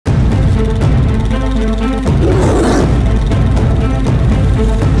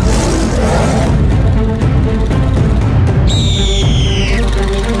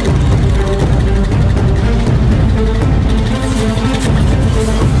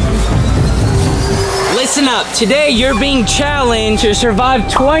up. Today, you're being challenged to survive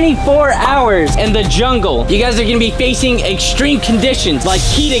 24 hours in the jungle. You guys are gonna be facing extreme conditions like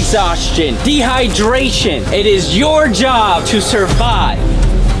heat exhaustion, dehydration. It is your job to survive.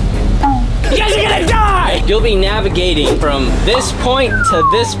 You guys are gonna die! You'll be navigating from this point to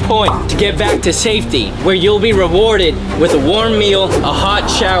this point to get back to safety, where you'll be rewarded with a warm meal, a hot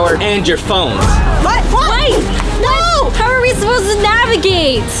shower, and your phones. What? Wait! No! How are we supposed to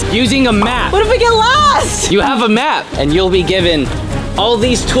navigate? Using a map. What if we get lost? You have a map, and you'll be given all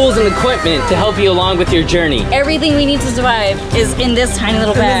these tools and equipment to help you along with your journey. Everything we need to survive is in this tiny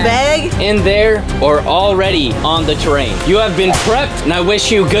little bag. In there or already on the terrain. You have been prepped, and I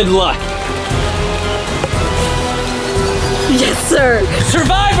wish you good luck. Yes, sir.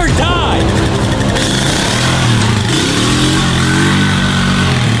 Survive or die!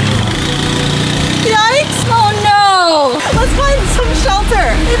 Yikes! Oh no! Let's find some shelter.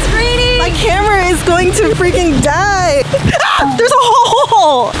 It's raining! My camera is going to freaking die. Ah, there's a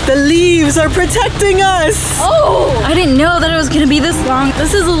hole! The leaves are protecting us. Oh! I didn't know that it was gonna be this long.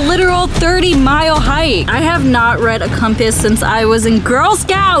 This is a literal 30-mile hike. I have not read a compass since I was in Girl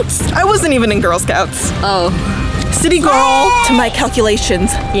Scouts. I wasn't even in Girl Scouts. Oh. City girl, to my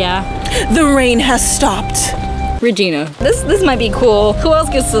calculations, Yeah. the rain has stopped. Regina, this might be cool. Who else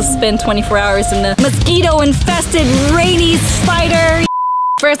gets to spend 24 hours in the mosquito-infested, rainy spider?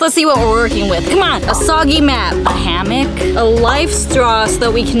 First, let's see what we're working with. Come on, a soggy map, a hammock, a life straw so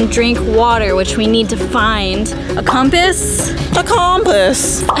that we can drink water, which we need to find, a compass, A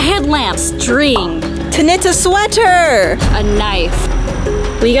compass. a headlamp, string, To knit a sweater. a knife.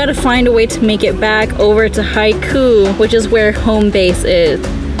 We gotta find a way to make it back over to Haiku, which is where home base is.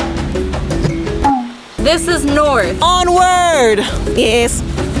 This is north. Onward. Yes.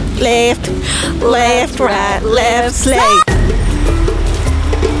 Left. Left, right, left, slate.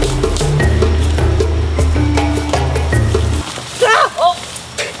 Oh,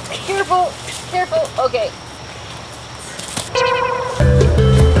 careful, careful. Okay.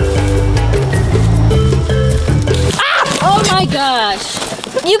 Oh my gosh.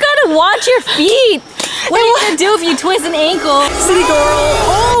 You gotta watch your feet. What are you gonna do if you twist an ankle? City girl.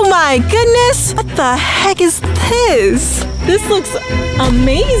 Oh my goodness. What the heck is this? This looks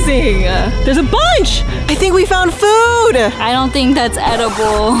amazing. There's a bunch. I think we found food. I don't think that's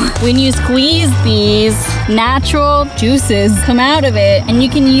edible. When you squeeze these, natural juices come out of it, and you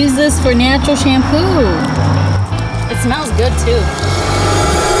can use this for natural shampoo. It smells good too.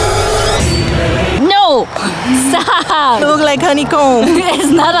 No! Stop! It looks like honeycomb. It's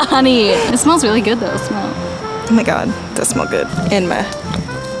not a honey. It smells really good though, smell. Oh my god, that smells good. And my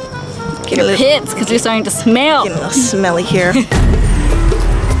Your pits, because you're starting to smell. getting a little smelly here.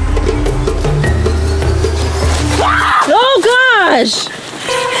 Oh gosh!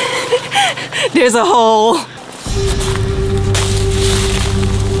 There's a hole.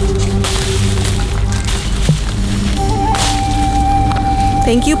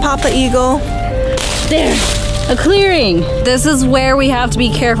 Thank you, Papa Eagle. There, a clearing. This is where we have to be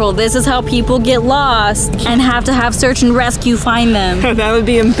careful. This is how people get lost and have to have search and rescue find them. That would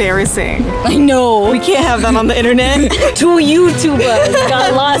be embarrassing. I know. We can't have that on the internet. Two YouTubers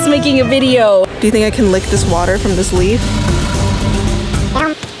got lost making a video. Do you think I can lick this water from this leaf?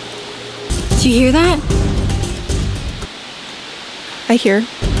 Do you hear that? I hear.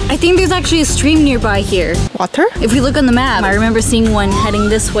 I think there's actually a stream nearby here. Water? If we look on the map, I remember seeing one heading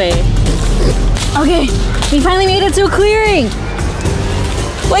this way. Okay, we finally made it to a clearing.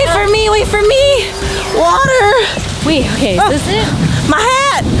 Wait for me, wait for me! Water! Wait, okay, is this it? My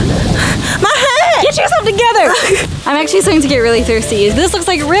hat! My hat! Get yourself together! I'm actually starting to get really thirsty. This looks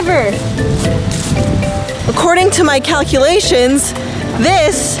like a river. According to my calculations,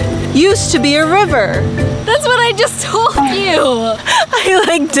 this used to be a river. That's what I just told you.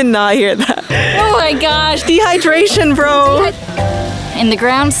 I did not hear that. Oh my gosh. Dehydration, bro. And the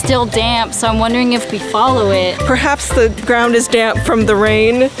ground's still damp, so I'm wondering if we follow it. Perhaps the ground is damp from the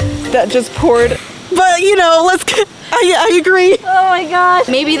rain that just poured. But you know, I agree. Oh my gosh.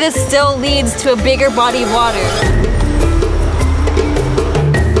 Maybe this still leads to a bigger body of water.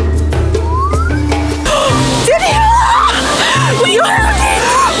 Did you? We found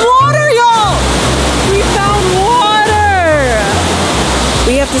water, y'all! We found water!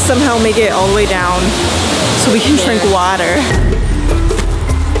 We have to somehow make it all the way down so we can drink water.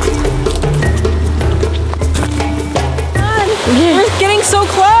 We're getting so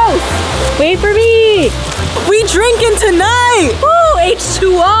close! Wait for me! We drinking tonight! Woo!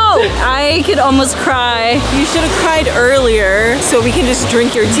 H2O! I could almost cry. You should have cried earlier so we can just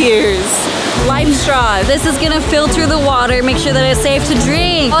drink your tears. Lime straw. This is gonna filter the water, make sure that it's safe to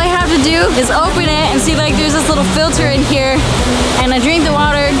drink. All I have to do is open it and see like there's this little filter in here. And I drink the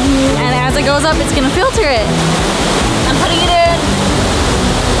water, and as it goes up, it's gonna filter it. I'm putting it in.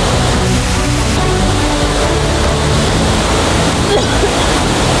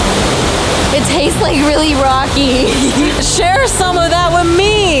 It tastes like really rocky. Share some of that with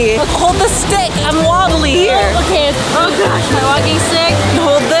me. Hold the stick. I'm wobbly here. Okay. Oh gosh, my walking stick.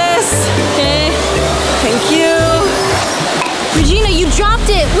 Hold this. Okay. Thank you. Regina, you dropped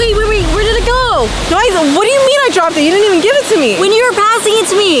it. Wait. Where did it go? No, what do you mean I dropped it? You didn't even give it to me. When you were passing it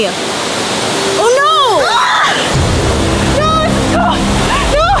to me. Oh no! No, it's gone.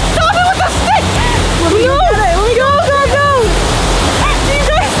 No, stop it with the stick. Let me go. Go. Do you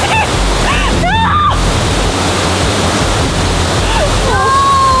guys see it? No!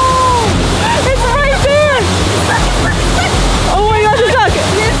 It's right there. Oh my gosh, it's stuck. Do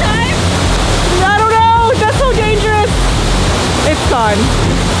you have time? I don't know. That's so dangerous. It's gone.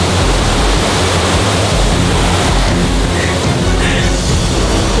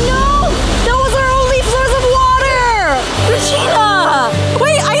 No! That was our only source of water! Regina!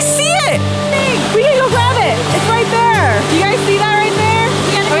 Wait, I see it. We can go grab it. It's right there. Do you guys see that right there?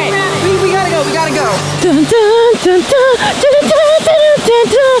 We gotta go Okay, grab it. we gotta go. Dun, dun, dun, dun, dun, dun, dun, dun,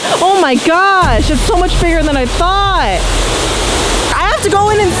 dun. Oh my gosh, it's so much bigger than I thought. I have to go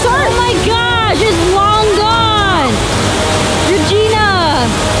in and search. Oh my gosh, it's long gone! Regina!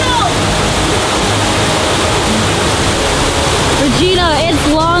 No! Regina, it's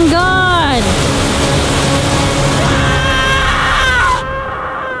long gone!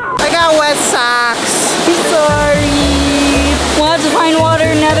 I got wet socks. I'm sorry. We'll have to find water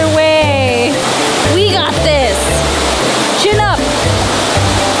another way. We got this! Chin up!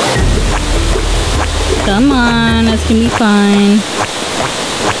 Come on, it's gonna be fine.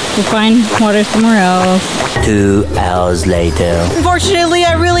 We'll find water somewhere else. 2 hours later. Unfortunately,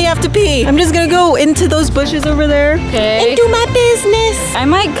 I really have to pee. I'm just gonna go into those bushes over there Okay. and do my business. I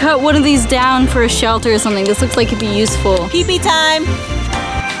might cut one of these down for a shelter or something. This looks like it'd be useful. Pee-pee time.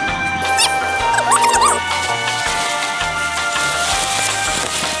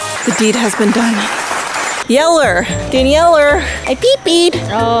 The deed has been done. Yeller, Daniela, I pee-peed.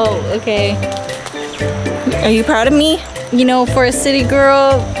 Oh, okay. Are you proud of me? You know, for a city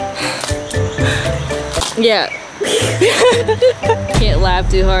girl, yeah. Can't laugh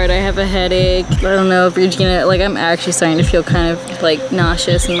too hard. I have a headache. I don't know if Regina, like I'm actually starting to feel kind of like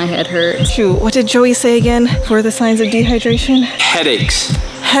nauseous and my head hurts. Shoot, what did Joey say again for the signs of dehydration? Headaches.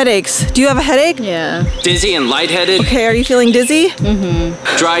 Headaches. Do you have a headache? Yeah. Dizzy and lightheaded. Okay, are you feeling dizzy?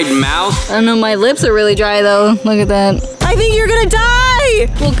 Dried mouth. I don't know, my lips are really dry though. Look at that. I think you're gonna die!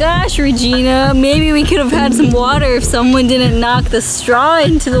 Well, gosh, Regina, maybe we could have had some water if someone didn't knock the straw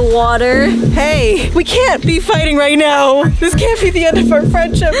into the water. Hey, we can't be fighting right now. This can't be the end of our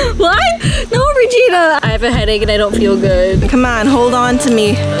friendship. What? No, Regina. I have a headache and I don't feel good. Come on, hold on to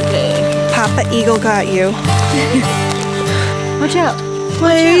me. Okay. Papa Eagle got you. Watch out.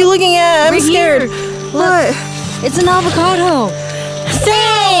 What are you looking at? I'm Right scared. here. What? It's an avocado.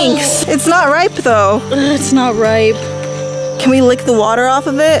 Thanks! It's not ripe though. It's not ripe. Can we lick the water off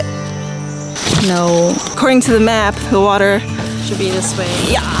of it? No. According to the map, the water. Should be this way.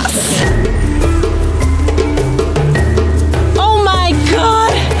 Yes! Oh my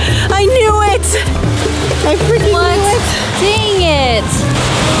god! I knew it! I freaking What? knew it! Dang it!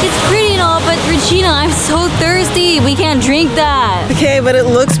 It's pretty and all, but Regina, I'm so thirsty. We can't drink that. Okay, but it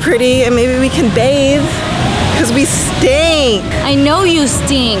looks pretty and maybe we can bathe. Because we stink. I know you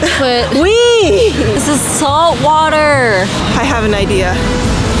stink, but this is salt water. I have an idea.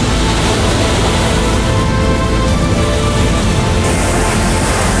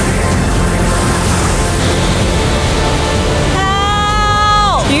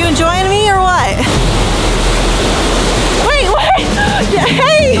 Help! You join me or what? Wait!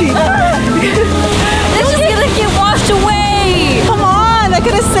 Hey! This is gonna get washed away. Come on, that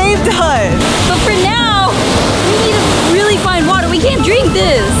could have saved us. But for now, we need to really find water. We can't drink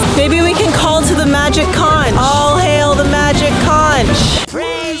this. Maybe we can call to the magic conch. All hail the magic conch.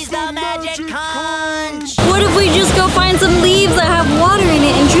 Praise the magic conch! What if we just go find some leaves that have water in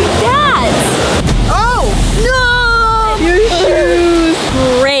it and drink that? Oh! No! Your shoes.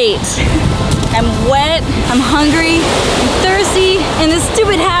 Great. I'm wet, I'm hungry, I'm thirsty, and this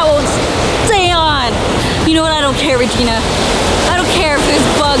stupid hat won't stay on. You know what? I don't care, Regina. I don't care if there's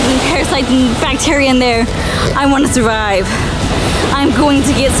bugs and parasites and bacteria in there. I want to survive. I'm going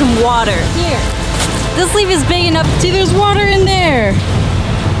to get some water. Here. This leaf is big enough. See, there's water in there.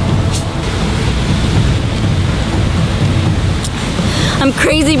 I'm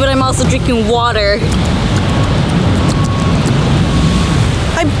crazy, but I'm also drinking water.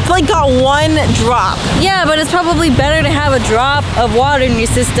 I like got one drop. Yeah, but it's probably better to have a drop of water in your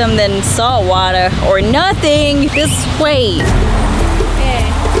system than salt water or nothing. This way. Okay,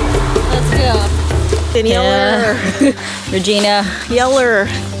 let's go. Daniela. Yeah. Regina. Yeller.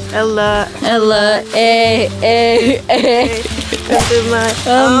 Ella. Under my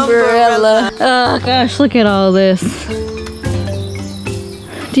Umbrella. Oh gosh, look at all this.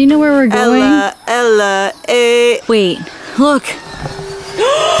 Do you know where we're going? Ella. Wait, look.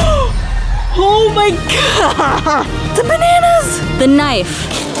 Oh my god! The bananas! The knife.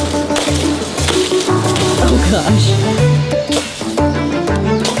 Oh gosh.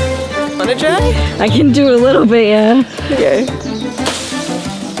 Wanna try? I can do a little bit, yeah. Okay.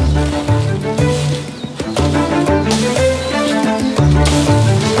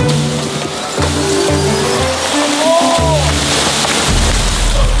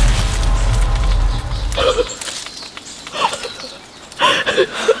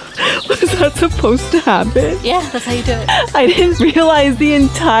 Was that supposed to happen? Yeah, that's how you do it. I didn't realize the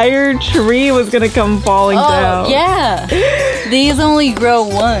entire tree was gonna come falling down. Yeah. These only grow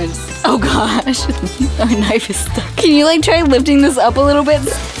once. Oh gosh. Our knife is stuck. Can you like try lifting this up a little bit?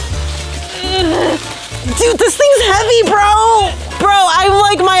 Dude, this thing's heavy, bro! Bro, I'm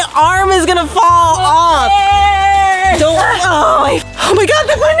like, my arm is gonna fall off. Don't. Oh my god,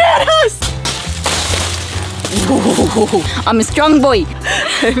 the bananas! I'm a strong boy.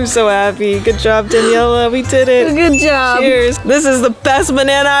 I'm so happy. Good job, Daniela. We did it. Good job. Cheers. This is the best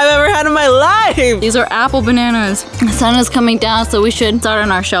banana I've ever had in my life. These are apple bananas. The sun is coming down, so we should start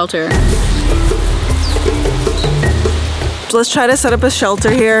on our shelter. Let's try to set up a shelter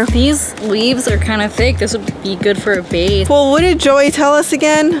here. These leaves are kind of thick. This would be good for a base. Well, what did Joey tell us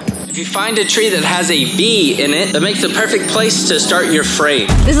again? If you find a tree that has a V in it, that makes the perfect place to start your frame.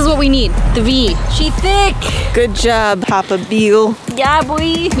 This is what we need, the V. She thick. Good job, Papa Beal. Yeah,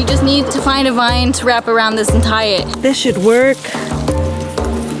 boy. We just need to find a vine to wrap around this and tie it. This should work.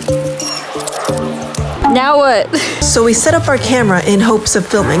 Now what? So we set up our camera in hopes of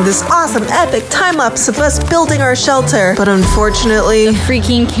filming this awesome epic time-lapse of us building our shelter. But unfortunately,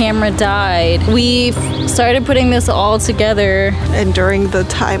 Freaking camera died. We started putting this all together. and during the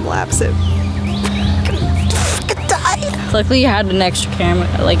time-lapse, it died. Luckily you had an extra camera,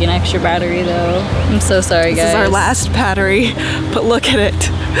 like an extra battery though. I'm so sorry, guys. This is our last battery, but look at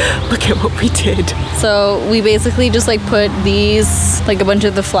it. Look at what we did. So we basically just like put these, like a bunch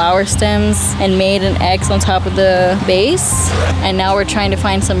of the flower stems and made an X on top of the base. And now we're trying to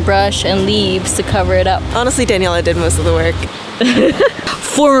find some brush and leaves to cover it up. Honestly, Daniela did most of the work.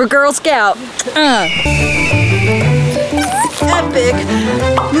 Former Girl Scout. Epic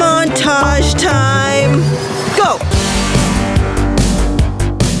montage time. Go!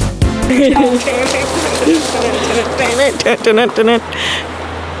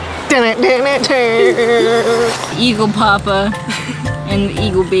 Eagle Papa and the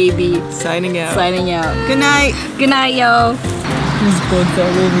Eagle Baby Signing out. signing out. Good night. Good night, yo. There's bugs all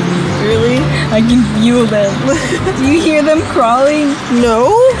over me. Really? I can feel them. Do you hear them crawling?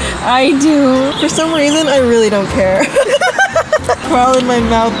 No? I do. For some reason, I really don't care. Crawl in my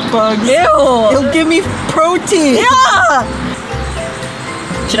mouth, bugs. Ew. It'll give me protein. Yeah!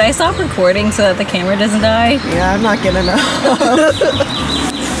 Should I stop recording so that the camera doesn't die? Yeah, I'm not gonna know.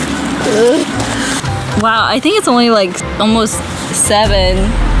 Wow, I think it's only like almost 7.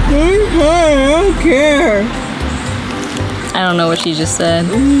 I don't care. I don't know what she just said.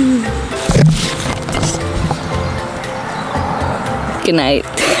 Good night.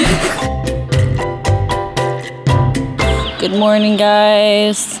 Good morning,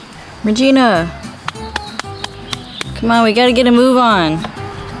 guys. Regina. Come on, we gotta get a move on.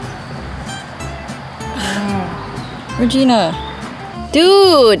 Regina.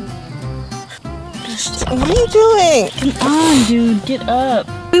 Dude! What are you doing? Come on, dude, get up.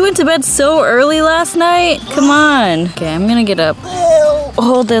 We went to bed so early last night. Come on. Okay, I'm gonna get up.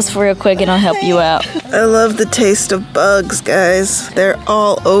 Hold this for real quick and I'll help you out. I love the taste of bugs, guys. They're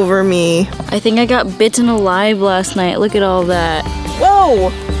all over me. I think I got bitten alive last night. Look at all that.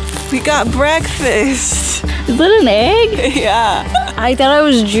 Whoa! We got breakfast. Is that an egg? Yeah. I thought I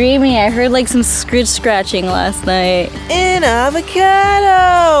was dreaming. I heard like some scratching last night. An avocado!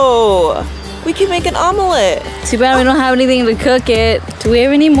 We can make an omelet. Too bad we don't have anything to cook it. Do we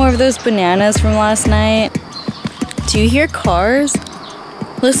have any more of those bananas from last night? Do you hear cars?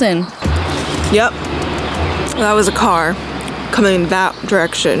 Listen. Yep. That was a car. coming in that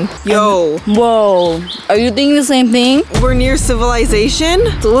direction. Yo. Whoa. Are you thinking the same thing? We're near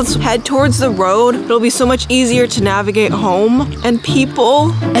civilization, so let's head towards the road. It'll be so much easier to navigate home and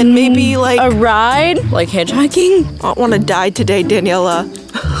people and maybe like a ride? Like hitchhiking? I don't want to die today, Daniela.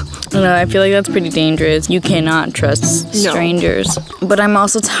 No, I feel like that's pretty dangerous. You cannot trust strangers. But I'm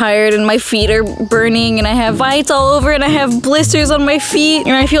also tired and my feet are burning and I have bites all over and I have blisters on my feet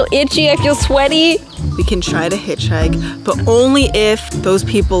and I feel itchy, I feel sweaty. We can try to hitchhike, but only if those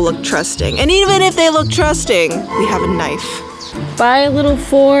people look trusting. And even if they look trusting, we have a knife. Bye, little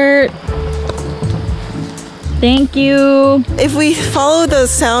fort. Thank you. If we follow the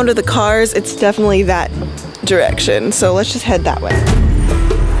sound of the cars, it's definitely that direction. So let's just head that way.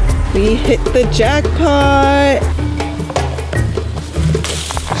 We hit the jackpot.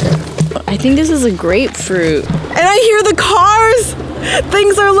 I think this is a grapefruit. And I hear the cars.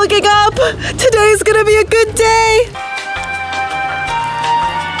 Things are looking up. Today's gonna be a good day.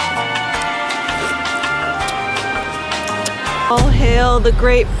 All hail the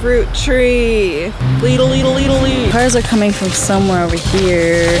grapefruit tree. Leedle, leedle, leedle, leedle. Cars are coming from somewhere over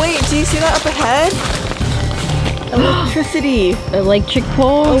here. Wait, do you see that up ahead? Electricity. Electric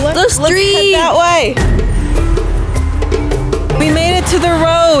poles. The street. Let's head that way. We made it to the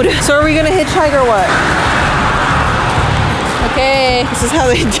road. So are we gonna hitchhike or what? Okay. This is how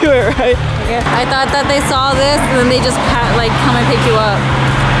they do it, right? Okay. I thought that they saw this and then they just like come and pick you up.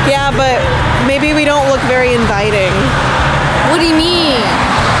 Yeah, but maybe we don't look very inviting. What do you mean?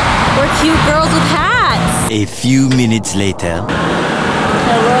 We're cute girls with hats. A few minutes later.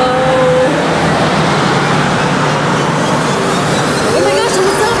 Hello. Oh my gosh, I'm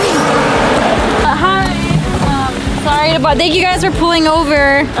sorry. Hi. Sorry about. Thank you guys for pulling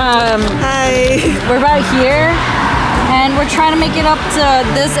over. Hi. We're about here, and we're trying to make it up to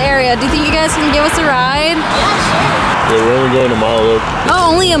this area. Do you think you guys can give us a ride? Yeah, we're only going a mile up.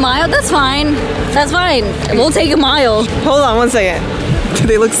 Oh, only a mile? That's fine. That's fine. We'll take a mile. Hold on one second. Do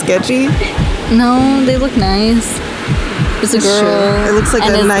they look sketchy? No, they look nice. It's a girl. Sure. It looks like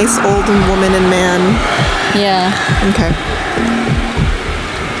a nice old woman and man. Yeah. Okay.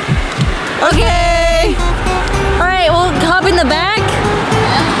 Okay. All right, we'll hop in the back.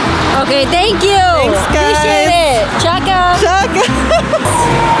 Okay, thank you. Thanks, guys. Appreciate it. Chaka. Chaka.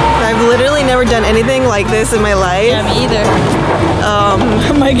 I've literally never done anything like this in my life. Yeah, me either. Oh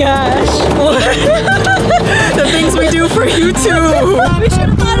my gosh. The things we do for YouTube. We should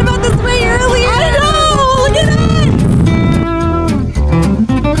have thought about this way earlier. I know. Look at that.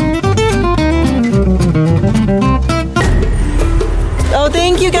 Oh,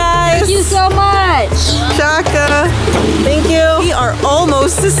 thank you guys. Thank you so much. Chaka. Thank you. We are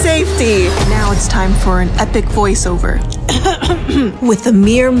almost to safety. Now it's time for an epic voiceover. With a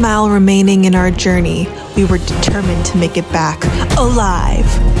mere mile remaining in our journey, we were determined to make it back alive.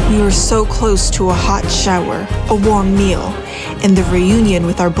 We were so close to a hot shower, a warm meal, and the reunion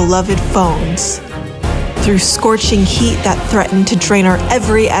with our beloved phones. Through scorching heat that threatened to drain our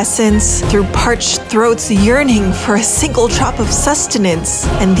every essence, through parched throats yearning for a single drop of sustenance,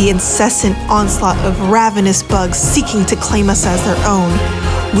 and the incessant onslaught of ravenous bugs seeking to claim us as their own,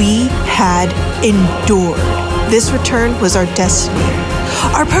 we had endured. This return was our destiny,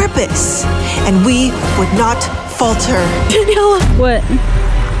 our purpose, and we would not falter. Daniela! What?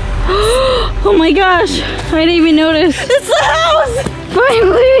 Oh my gosh, I didn't even notice. It's the house!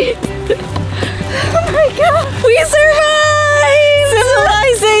 Finally! Oh my god! We survived!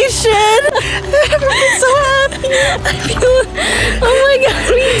 Civilization! I'm so happy! I feel, oh my god,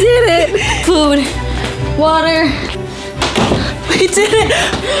 we did it! Food, water. We did it!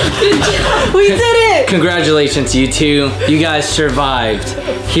 We did it! Congratulations, you two. You guys survived.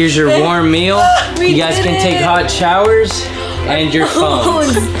 Here's your warm meal. You guys can take hot showers and your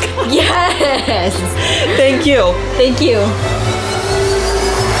phones. Yes! Thank you. Thank you.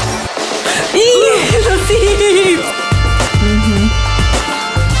 Let's see.